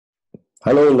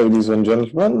Hello, ladies and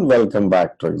gentlemen. Welcome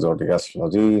back to Exotic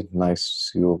Astrology. Nice to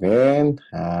see you again.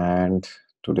 And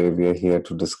today we are here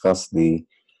to discuss the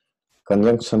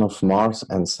conjunction of Mars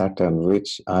and Saturn,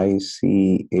 which I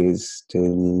see is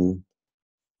till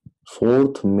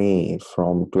 4th May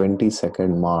from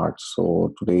 22nd March.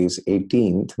 So today is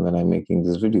 18th when I'm making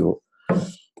this video.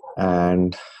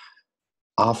 And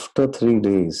after 3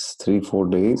 days, 4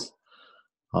 days,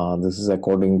 this is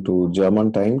according to German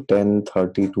time,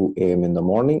 10:32 a.m. in the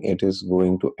morning. It is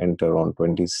going to enter on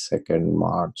 22nd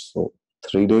March. So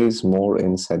 3 days more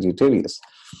in Sagittarius.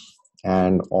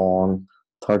 And on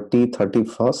 30,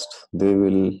 31st, they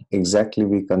will exactly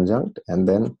be conjunct. And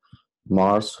then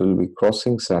Mars will be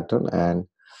crossing Saturn. And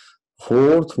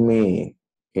 4th May,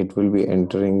 it will be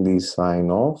entering the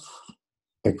sign of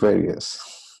Aquarius,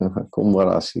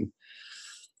 Kumbha Rashi.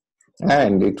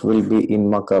 And it will be in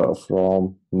Makara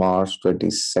from March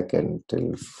 22nd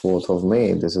till 4th of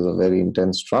May. This is a very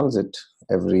intense transit.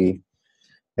 Every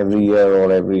year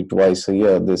or every twice a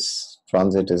year, this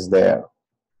transit is there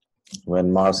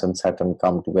when Mars and Saturn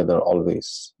come together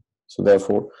always. So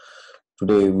therefore,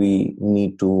 today we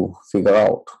need to figure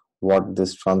out what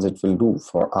this transit will do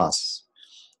for us.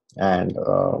 And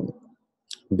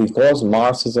because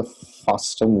Mars is a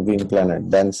faster moving planet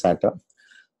than Saturn,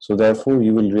 so therefore,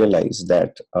 you will realize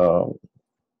that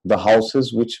the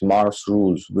houses which Mars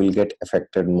rules will get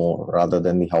affected more rather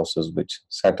than the houses which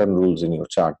Saturn rules in your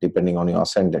chart, depending on your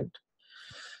ascendant.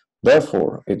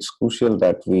 Therefore, it's crucial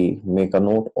that we make a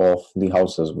note of the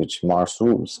houses which Mars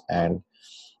rules, and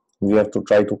we have to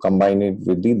try to combine it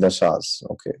with the dashas.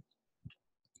 Okay.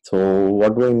 So,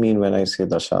 what do I mean when I say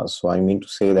dashas? So, I mean to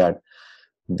say that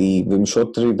the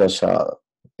Vimshotri dasha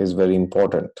is very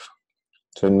important.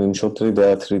 So in Vimshotri,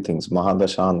 there are three things: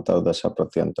 Mahadasha, Antardasha,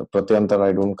 Pratyanta. Pratyanta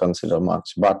I don't consider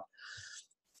much, but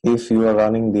if you are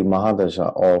running the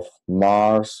Mahadasha of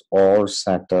Mars or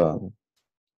Saturn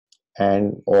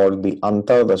and or the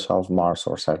Antardasha of Mars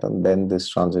or Saturn, then this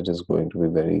transit is going to be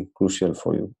very crucial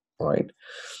for you, right?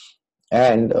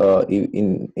 And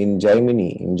in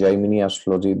Jaimini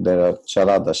astrology, there are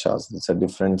Chara dashas. It's a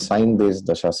different sign-based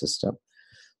dasha system.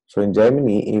 So in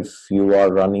Germany, if you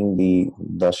are running the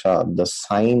dasha, the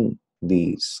sign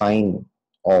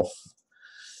of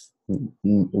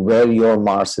where your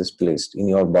Mars is placed in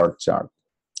your birth chart.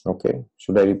 Okay,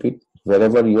 should I repeat?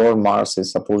 Wherever your Mars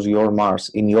is, suppose your Mars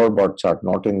in your birth chart,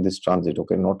 not in this transit,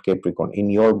 okay, not Capricorn, in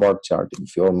your birth chart,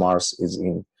 if your Mars is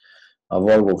in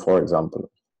Virgo, for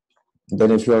example,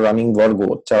 then if you are running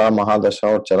Virgo, Chara Mahadasha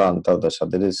or Chara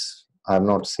Antardasha, there is, I have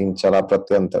not seen Chara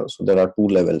Pratyanta, so there are two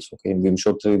levels. Okay, in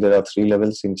Vimshotri there are three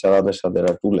levels, in Chara Dasha there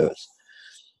are two levels.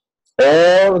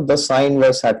 Or the sign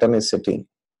where Saturn is sitting.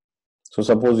 So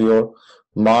suppose your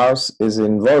Mars is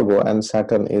in Virgo and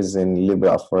Saturn is in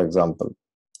Libra, for example.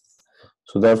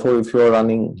 So therefore, if you are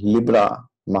running Libra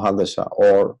Mahadasha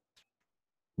or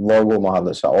Virgo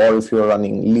Mahadasha, or if you are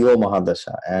running Leo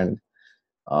Mahadasha and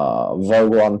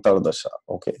Virgo Antardasha,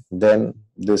 okay, then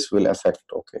this will affect,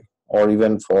 okay, or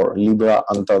even for Libra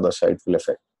Antardasha it will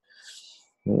affect.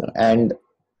 And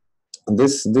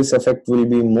this effect will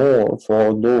be more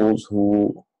for those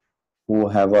who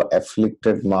have a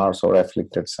afflicted Mars or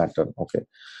afflicted Saturn, okay.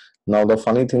 Now the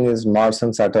funny thing is Mars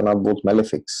and Saturn are both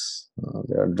malefics.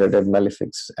 They are dreaded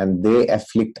malefics and they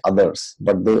afflict others,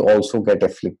 but they also get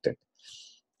afflicted.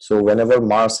 So whenever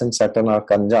Mars and Saturn are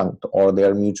conjunct or they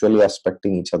are mutually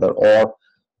aspecting each other, or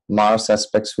Mars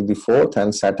aspects with the 4th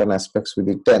and Saturn aspects with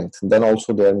the 10th, then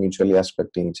also they are mutually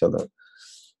aspecting each other.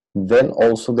 Then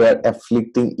also they are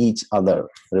afflicting each other.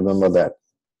 Remember that.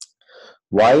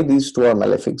 Why these two are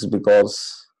malefics?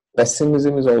 Because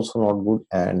pessimism is also not good,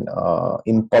 and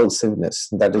impulsiveness,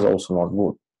 that is also not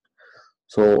good.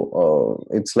 So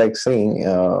it's like saying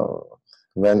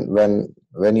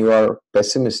when you are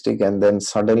pessimistic and then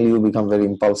suddenly you become very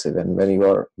impulsive, and when you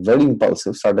are very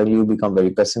impulsive, suddenly you become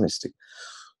very pessimistic.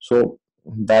 So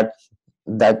that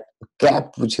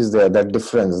gap which is there, that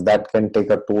difference, that can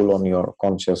take a toll on your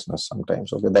consciousness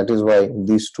sometimes. Okay, that is why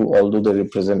these two, although they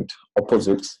represent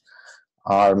opposites,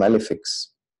 are malefics,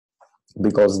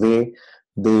 because they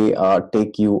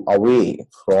take you away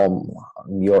from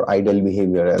your ideal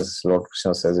behavior, as Lord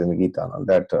Krishna says in Gita,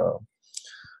 that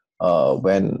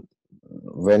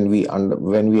when we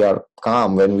are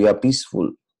calm, when we are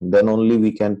peaceful, then only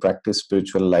we can practice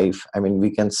spiritual life. I mean,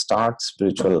 we can start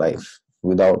spiritual life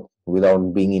without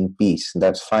being in peace.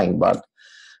 That's fine, but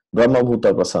Brahma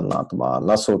Bhuta Prasannatma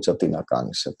na sochati na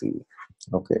kankshati.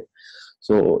 Okay.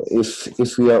 So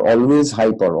if we are always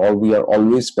hyper or we are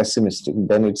always pessimistic,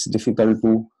 then it's difficult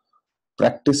to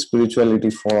practice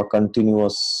spirituality for a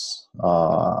continuous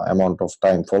amount of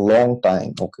time, for a long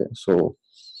time. Okay, so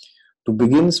to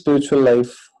begin spiritual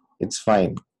life, it's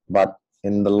fine, but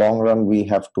in the long run, we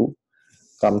have to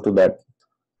come to that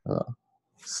uh,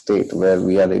 state where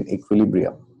we are in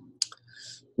equilibrium.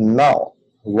 Now,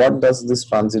 what does this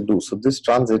transit do? So this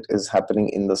transit is happening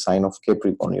in the sign of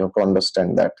Capricorn. You have to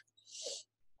understand that.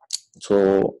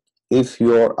 So if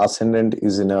your ascendant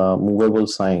is in a movable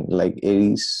sign like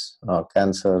Aries,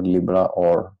 Cancer, Libra,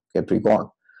 or Capricorn,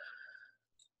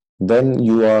 then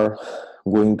you are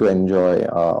going to enjoy,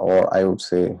 or I would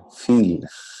say feel,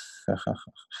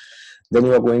 then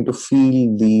you are going to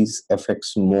feel these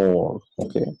effects more.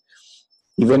 Okay,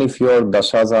 even if your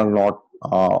dashas are not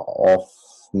of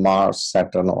Mars,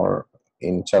 Saturn, or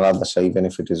in Chara dasha, even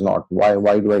if it is not.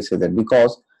 Why do I say that?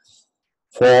 Because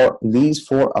for these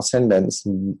four ascendants,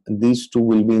 these two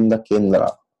will be in the Kendra.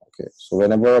 Okay, so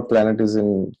whenever a planet is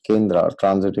in Kendra,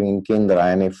 transiting in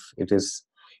Kendra, and if it is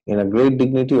in a great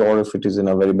dignity or if it is in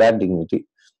a very bad dignity,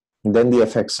 then the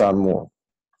effects are more.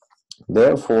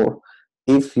 Therefore,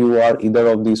 if you are either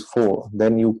of these four,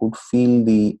 then you could feel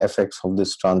the effects of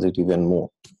this transit even more.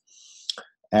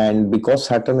 And because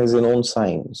Saturn is in own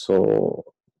sign, so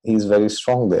he's very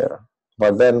strong there.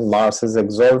 But then Mars is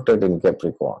exalted in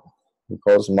Capricorn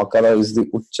because Makara is the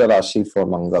Ucha Rashi for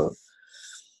Mangal.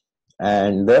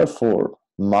 And therefore,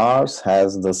 Mars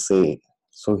has the say.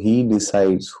 So he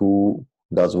decides who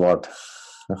does what.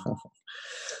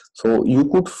 So you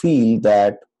could feel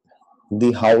that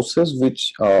the houses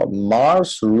which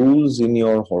Mars rules in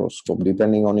your horoscope,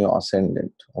 depending on your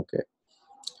ascendant, okay.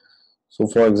 So,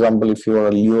 for example, if you are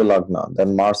a Leo Lagna,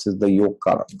 then Mars is the Yog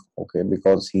Karak, okay,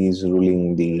 because he is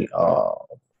ruling the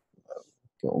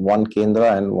one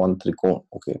Kendra and one Trikon,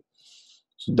 okay.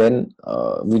 So then,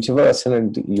 whichever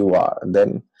ascendant you are,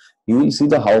 then you will see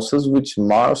the houses which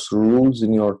Mars rules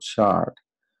in your chart.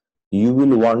 You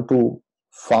will want to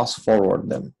fast forward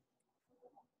them,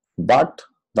 but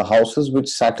the houses which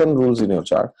Saturn rules in your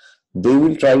chart, they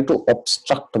will try to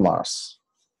obstruct Mars,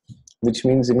 which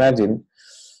means imagine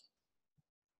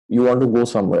you want to go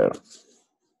somewhere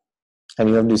and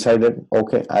you have decided,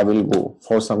 okay, I will go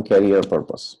for some career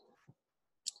purpose.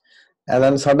 And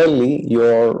then suddenly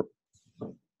your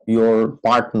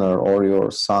partner or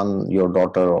your son, your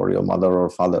daughter or your mother or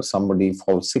father, somebody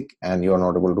falls sick and you are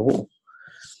not able to go.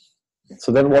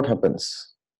 So then what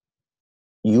happens?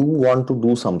 You want to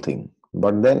do something,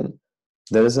 but then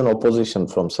there is an opposition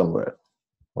from somewhere,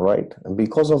 right? And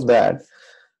because of that,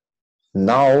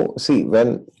 now see,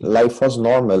 when life was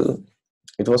normal,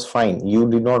 it was fine. You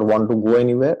did not want to go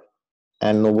anywhere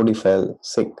and nobody fell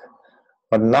sick.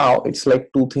 But now it's like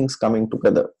two things coming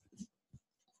together.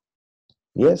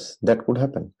 Yes, that could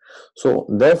happen. So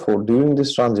therefore, during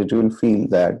this transit, you will feel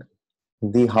that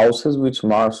the houses which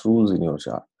Mars rules in your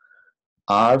chart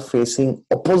are facing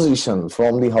opposition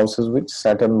from the houses which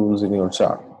Saturn rules in your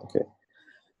chart. Okay.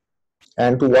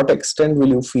 And to what extent will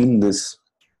you feel this?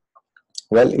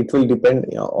 Well, it will depend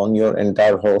on your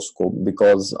entire horoscope,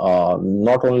 because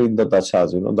not only the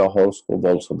dashas, the horoscope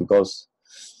also. Because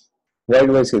why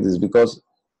do I say this? Because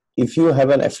if you have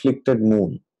an afflicted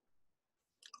moon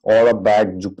or a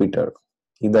bad Jupiter,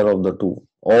 either of the two,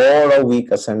 or a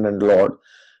weak ascendant lord,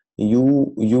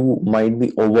 you might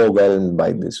be overwhelmed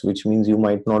by this, which means you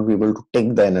might not be able to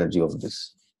take the energy of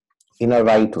this in a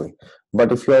right way.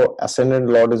 But if your ascendant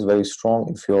lord is very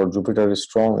strong, if your Jupiter is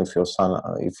strong, if your sun,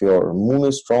 if your moon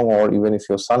is strong, or even if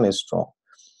your sun is strong,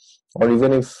 or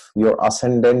even if your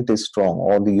ascendant is strong,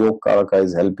 or the Yog Karaka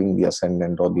is helping the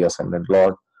ascendant or the ascendant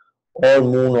lord, or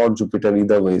moon or Jupiter,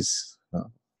 either ways,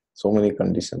 so many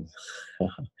conditions.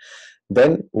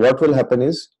 Then what will happen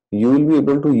is you will be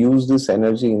able to use this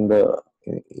energy in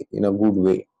a good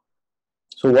way.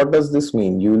 So what does this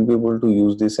mean? You will be able to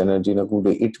use this energy in a good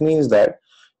way. It means that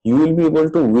you will be able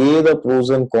to weigh the pros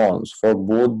and cons for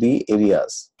both the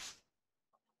areas.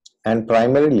 And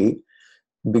primarily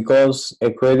because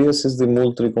Aquarius is the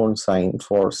Mool Trikon sign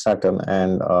for Saturn,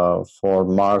 and for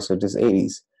Mars it is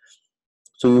Aries.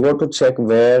 So you got to check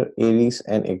where Aries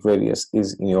and Aquarius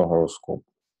is in your horoscope,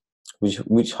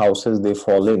 which houses they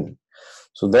fall in.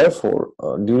 So therefore,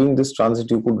 during this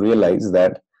transit, you could realize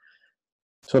that.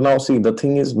 So now, see, the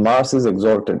thing is, Mars is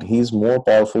exalted; he is more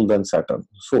powerful than Saturn.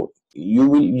 So you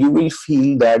will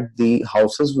feel that the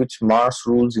houses which Mars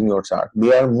rules in your chart,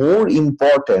 they are more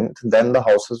important than the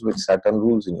houses which Saturn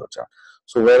rules in your chart.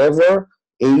 So wherever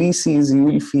Aries is, you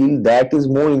will feel that is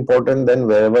more important than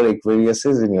wherever Aquarius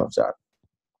is in your chart,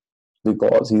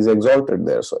 because he's exalted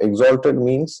there. So exalted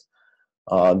means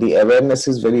the awareness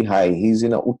is very high. He's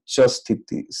in a uccha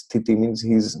sthiti. Sthiti means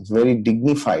he's very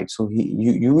dignified. So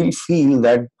you will feel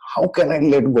that how can I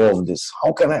let go of this?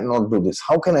 How can I not do this?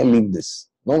 How can I leave this?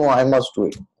 No, I must do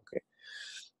it. Okay.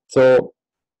 So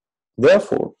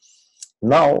therefore,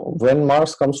 now when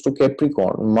Mars comes to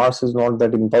Capricorn, Mars is not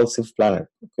that impulsive planet.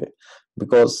 Okay,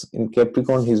 because in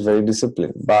Capricorn he's very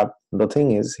disciplined. But the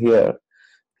thing is here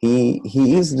he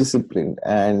is disciplined,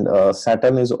 and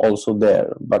Saturn is also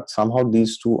there, but somehow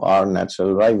these two are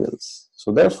natural rivals.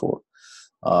 So therefore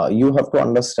you have to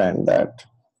understand that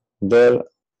there,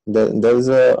 there is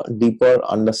a deeper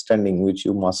understanding which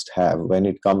you must have when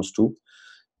it comes to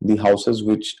the houses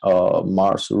which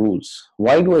Mars rules.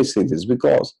 Why do I say this?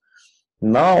 Because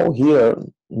now here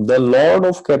the Lord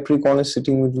of Capricorn is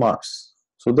sitting with Mars.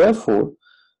 So therefore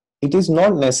it is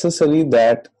not necessary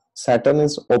that Saturn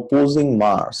is opposing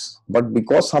Mars, but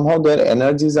because somehow their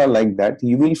energies are like that,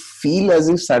 you will feel as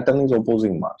if Saturn is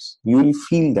opposing Mars. You will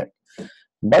feel that.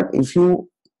 But if you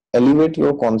elevate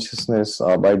your consciousness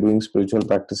by doing spiritual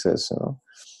practices,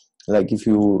 like if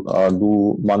you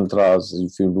do mantras,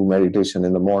 if you do meditation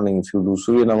in the morning, if you do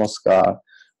Surya Namaskar,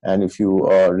 and if you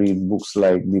read books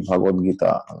like the Bhagavad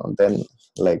Gita, then,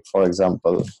 like for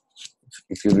example,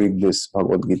 if you read this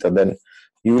Bhagavad Gita, then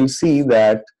you will see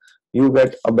that you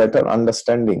get a better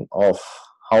understanding of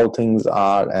how things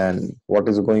are and what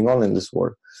is going on in this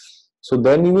world. So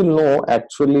then you will know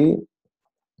actually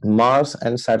Mars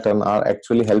and Saturn are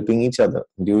actually helping each other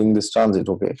during this transit.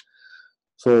 Okay,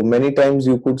 so many times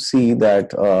you could see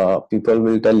that people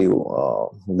will tell you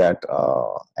that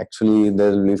actually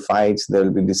there will be fights, there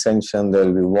will be dissension, there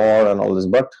will be war and all this,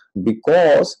 but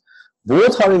because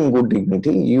both are in good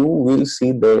dignity, you will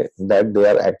see that they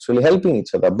are actually helping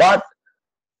each other. But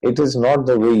it is not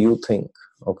the way you think.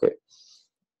 Okay,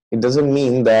 it doesn't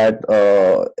mean that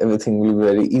everything will be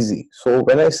very easy. So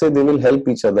when I say they will help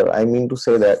each other, I mean to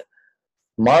say that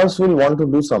Mars will want to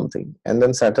do something, and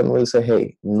then Saturn will say,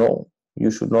 hey, no, you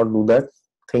should not do that,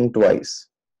 think twice.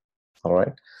 All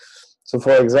right. So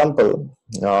for example,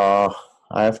 I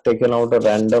have taken out a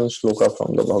random shloka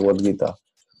from the Bhagavad Gita.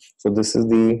 So this is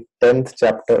the 10th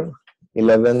chapter,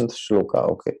 11th shloka.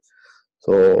 Okay,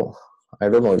 so I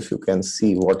don't know if you can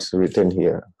see what's written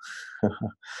here.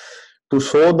 To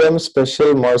show them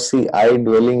special mercy, I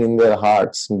dwelling in their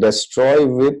hearts, destroy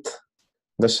with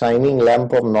the shining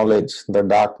lamp of knowledge the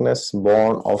darkness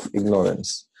born of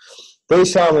ignorance.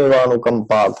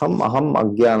 Teshamevanukampatham aham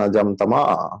agyanajam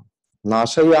tama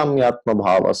nashayamyatma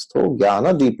bhavastho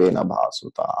jnana deepena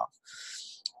bhasuta.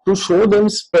 To show them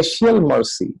special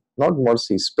mercy, not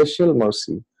mercy, special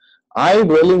mercy, I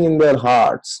dwelling in their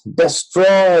hearts,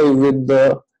 destroy with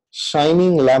the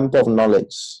shining lamp of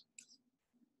knowledge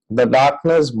the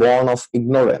darkness born of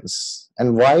ignorance.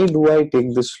 And why do I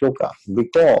take this shloka?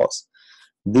 Because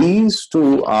these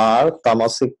two are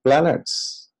tamasic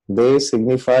planets. They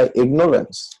signify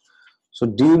ignorance. So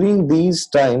during these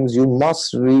times, you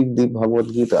must read the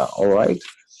Bhagavad Gita, all right?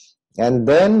 And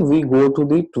then we go to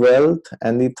the 12th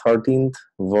and the 13th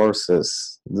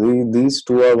verses. These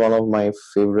two are one of my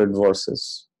favorite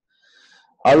verses.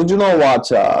 Arjuna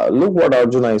Vacha, look what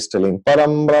Arjuna is telling.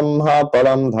 Param Brahma,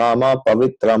 Param Dhama,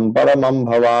 Pavitram, Paramam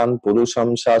Bhavan,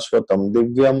 Purusham Shashvatam,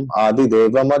 Divyam, Adi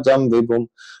Devam Ajam Vibhum,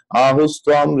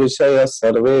 Ahustvam Rishaya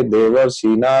Sarve Devar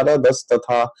Shinara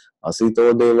Dastatha,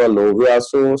 Asito Deva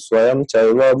Lovyaso, Swayam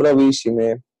Chaiva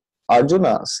Bravishime.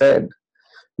 Arjuna said,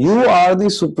 you are the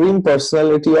Supreme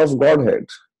Personality of Godhead,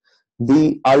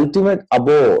 the ultimate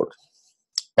abode.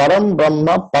 Param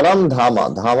Brahma, Param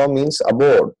Dhama. Dhama means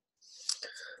abode.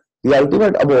 The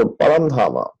ultimate abode,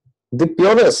 Paramdhama, the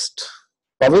purest,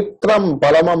 Pavitram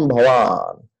Paramam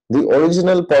Bhavan, the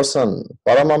original person,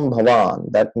 Paramam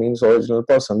Bhavan, that means original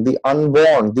person, the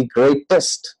unborn, the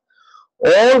greatest.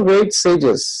 All great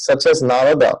sages such as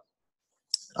Narada,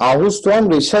 Ahustvam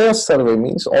Rishaya Sarve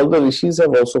means all the rishis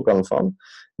have also confirmed,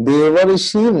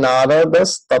 Devarishi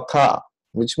Naradas Tatha,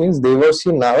 which means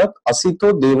Devarshi Narad,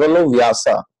 Asito Devalo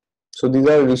Vyasa. So these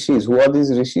are rishis. Who are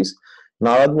these rishis?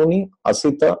 Narad Muni,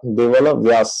 Asita,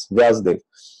 Devala, Vyasdev.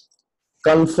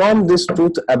 Confirm this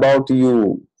truth about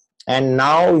you, and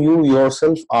now you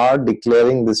yourself are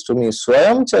declaring this to me.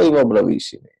 Swayam Chaiva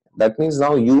Bravishime. That means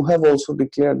now you have also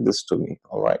declared this to me.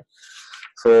 All right.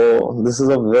 So this is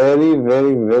a very,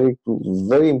 very, very,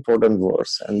 very important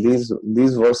verse, and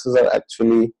these verses are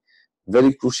actually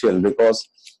very crucial. Because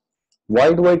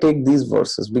why do I take these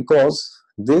verses? Because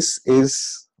this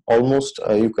is almost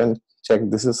you can check,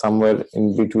 this is somewhere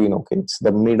in between. Okay, it's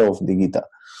the mid of the Gita.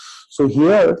 So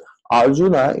here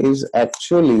Arjuna is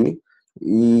actually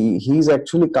he's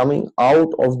actually coming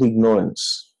out of the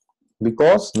ignorance.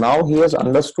 because now he has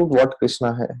understood what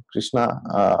Krishna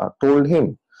told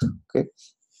him. Okay,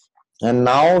 and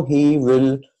now he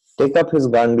will take up his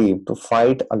Gandhi to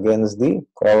fight against the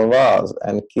Kauravas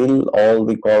and kill all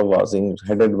the Kauravas,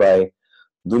 headed by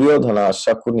Duryodhana,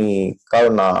 Shakuni,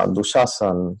 Karna,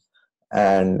 Dushasan,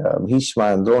 and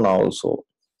Bhishma and Drona also.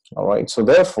 All right, so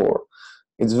therefore,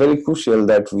 it's very crucial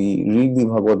that we read the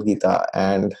Bhagavad Gita,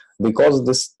 and because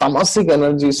this tamasic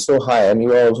energy is so high, and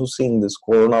you are also seeing this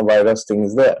coronavirus thing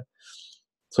is there.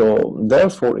 So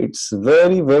therefore, it's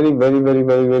very, very, very, very,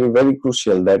 very, very, very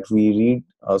crucial that we read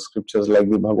scriptures like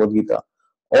the Bhagavad Gita,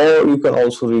 or you can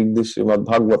also read the Srimad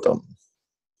Bhagavatam,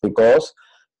 because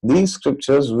these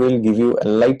scriptures will give you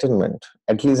enlightenment,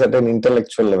 at least at an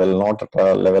intellectual level, not at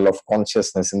a level of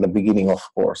consciousness in the beginning, of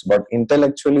course, but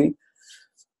intellectually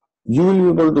you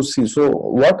will be able to see. So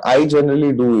what I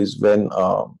generally do is when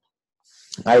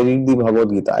I read the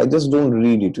Bhagavad Gita, I just don't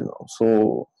read it,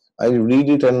 So I read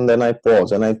it and then I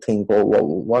pause and I think, oh,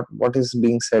 what is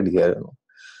being said here?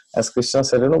 As Krishna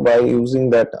said, by using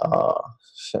that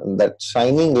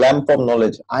shining lamp of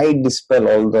knowledge, I dispel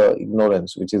all the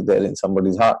ignorance which is there in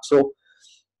somebody's heart. So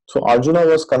Arjuna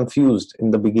was confused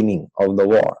in the beginning of the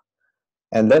war,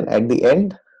 and then at the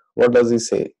end, what does he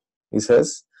say? He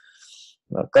says,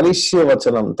 Karishya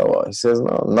vachanam tava. He says,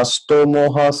 Nashto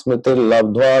moha smritir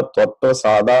labdhva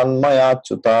tvatprasadan maya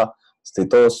chuta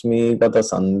stitosmi gata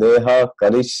sandeha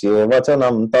karishye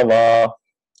vachanam tava.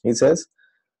 He says,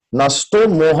 Nashto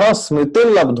moha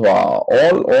smritir labdhva.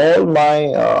 All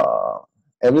my,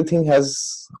 everything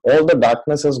has, all the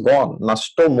darkness has gone.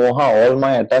 Nashto moha, all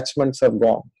my attachments have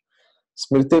gone.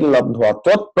 Smritir labdhva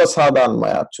tvatprasadan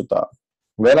maya chuta.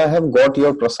 When I have got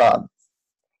your prasad,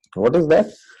 what is that?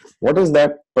 What is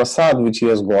that prasad which he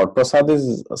has got? Prasad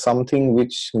is something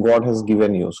which God has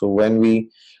given you. So when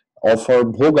we offer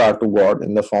bhoga to God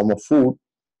in the form of food,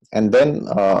 and then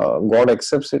God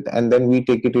accepts it, and then we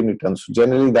take it in return. So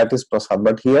generally that is prasad.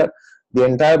 But here the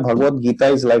entire Bhagavad Gita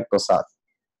is like prasad.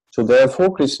 So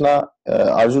therefore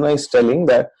Arjuna is telling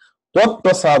that Tvat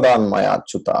prasadan maya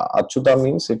achyuta. Achyuta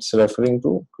means it's referring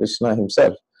to Krishna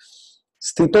himself.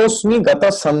 Stitosmi gata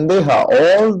sandeha.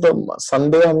 All the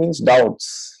sandeha means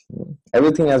doubts.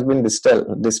 Everything has been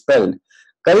dispelled.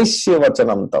 Karishya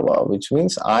vachanam tava, which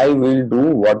means I will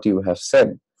do what you have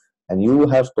said. And you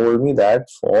have told me that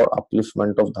for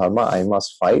upliftment of dharma, I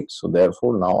must fight. So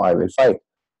therefore, now I will fight.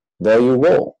 There you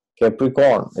go.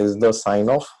 Capricorn is the sign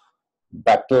of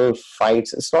battle,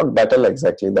 fights. It's not battle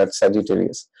exactly, that's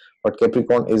Sagittarius. But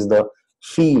Capricorn is the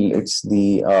field. It's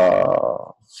the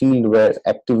field where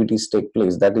activities take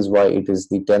place. That is why it is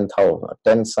the 10th house,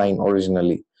 10th sign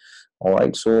originally. All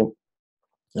right. So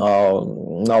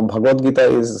now Bhagavad Gita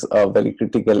is very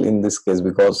critical in this case,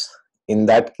 because in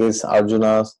that case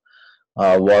Arjuna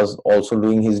was also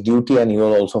doing his duty and he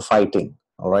was also fighting.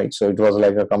 All right. So it was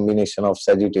like a combination of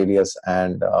Sagittarius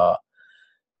and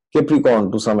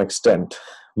Capricorn to some extent.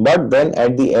 But then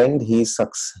at the end he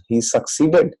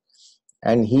succeeded,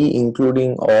 and he,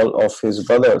 including all of his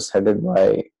brothers, headed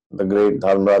by the great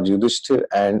Dharmaraj Yudhishthir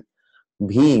and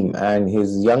Bhim, and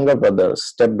his younger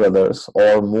brothers, stepbrothers,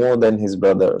 or more than his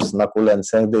brothers, Nakul and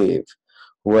Sahdev,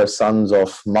 who were sons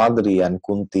of Madri and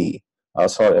Kunti,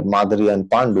 Madri and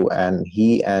Pandu, and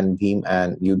he and Bhim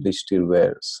and Yudhishthir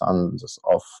were sons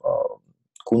of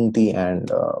Kunti and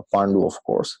Pandu, of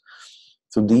course.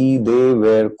 So they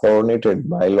were coronated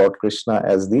by Lord Krishna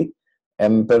as the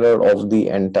emperor of the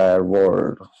entire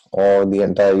world or the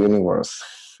entire universe.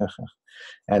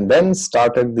 And then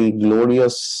started the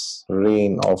glorious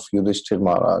reign of Yudhishthir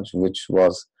Maharaj, which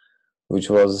was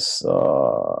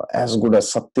as good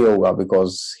as Satya Yoga,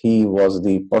 because he was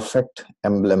the perfect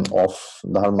emblem of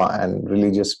dharma and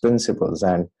religious principles,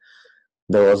 and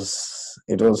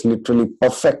it was literally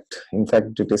perfect. In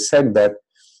fact, it is said that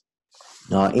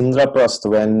Indraprasth,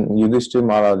 when Yudhishthir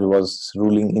Maharaj was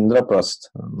ruling Indraprasth,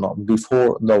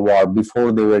 before the war,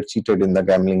 before they were cheated in the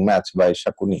gambling match by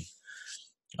Shakuni,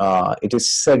 it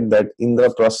is said that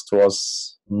Indraprasth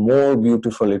was more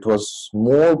beautiful, it was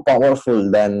more powerful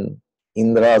than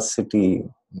Indra's city,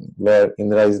 where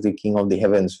Indra is the king of the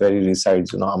heavens, where he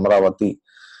resides, Amravati,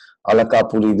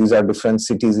 Alakapuri, these are different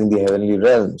cities in the heavenly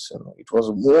realms. It was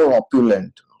more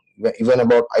opulent. Even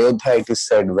about Ayodhya, it is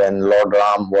said when Lord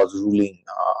Ram was ruling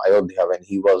Ayodhya, when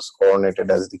he was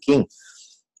coronated as the king,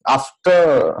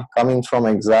 after coming from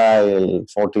exile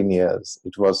 14 years,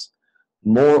 it was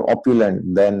more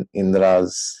opulent than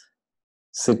Indra's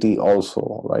city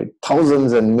also, right?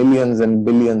 Thousands and millions and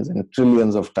billions and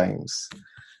trillions of times.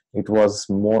 It was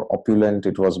more opulent,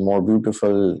 it was more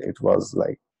beautiful, it was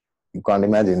like, you can't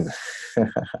imagine.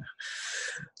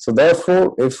 So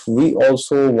therefore, if we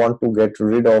also want to get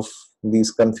rid of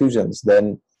these confusions,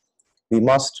 then we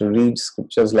must read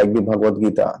scriptures like the Bhagavad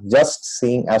Gita. Just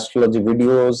seeing astrology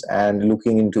videos and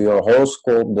looking into your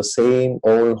horoscope, the same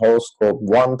old horoscope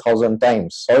 1000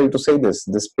 times. Sorry to say this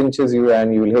pinches you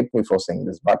and you will hate me for saying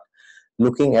this, but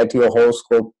looking at your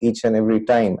horoscope each and every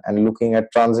time and looking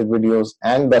at transit videos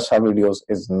and dasha videos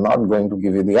is not going to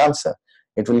give you the answer.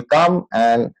 It will come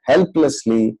and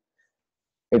helplessly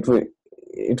it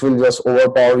will just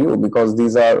overpower you, because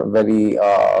these are very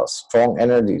strong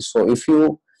energies. So if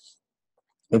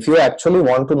you actually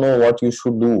want to know what you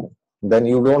should do, then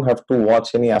you don't have to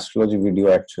watch any astrology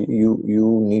video. Actually,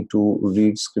 you need to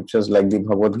read scriptures like the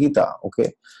Bhagavad Gita.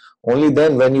 Okay, only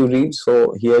then when you read,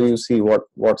 so here you see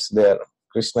what's there.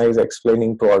 Krishna is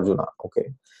explaining to Arjuna.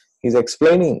 Okay, he's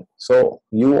explaining, so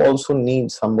you also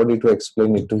need somebody to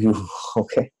explain it to you.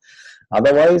 Okay,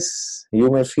 otherwise, you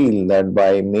may feel that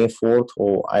by May 4th,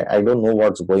 oh, I don't know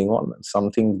what's going on.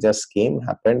 Something just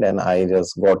happened, and I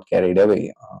just got carried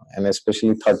away. And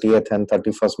especially 30th and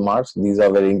 31st March, these are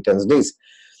very intense days.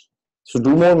 So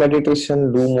do more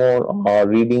meditation, do more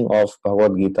reading of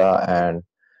Bhagavad Gita, and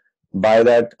by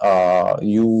that,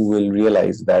 you will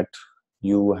realize that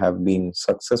you have been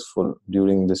successful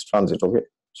during this transit. Okay.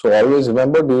 So always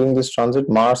remember, during this transit,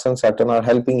 Mars and Saturn are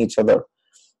helping each other.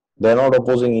 They're not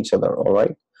opposing each other, all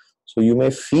right? So you may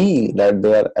feel that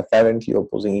they are apparently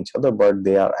opposing each other, but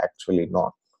they are actually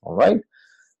not, all right?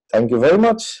 Thank you very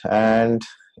much. And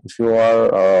if you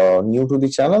are new to the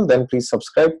channel, then please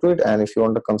subscribe to it. And if you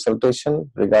want a consultation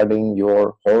regarding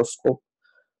your horoscope,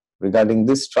 regarding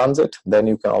this transit, then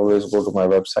you can always go to my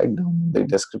website down in the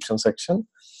description section.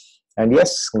 And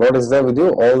yes, God is there with you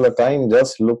all the time.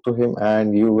 Just look to Him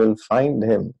and you will find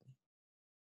Him.